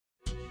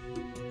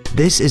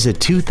This is a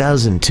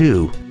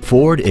 2002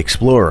 Ford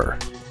Explorer.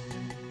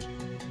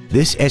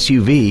 This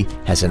SUV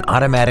has an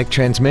automatic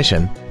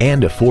transmission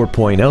and a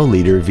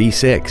 4.0-liter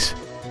V6.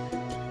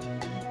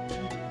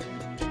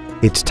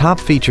 Its top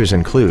features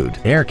include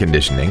air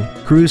conditioning,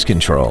 cruise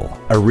control,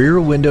 a rear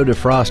window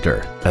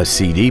defroster, a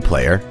CD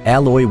player,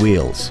 alloy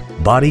wheels,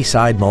 body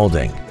side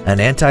molding,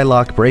 an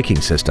anti-lock braking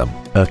system,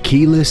 a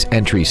keyless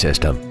entry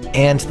system,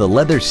 and the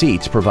leather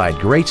seats provide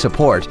great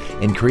support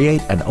and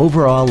create an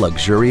overall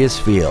luxurious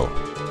feel.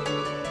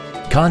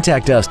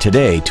 Contact us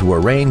today to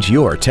arrange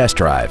your test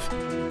drive.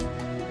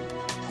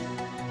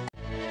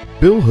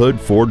 Bill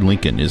Hood Ford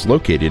Lincoln is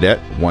located at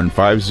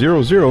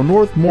 1500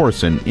 North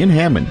Morrison in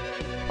Hammond.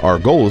 Our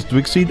goal is to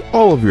exceed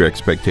all of your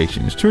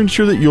expectations to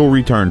ensure that you'll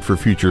return for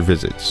future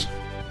visits.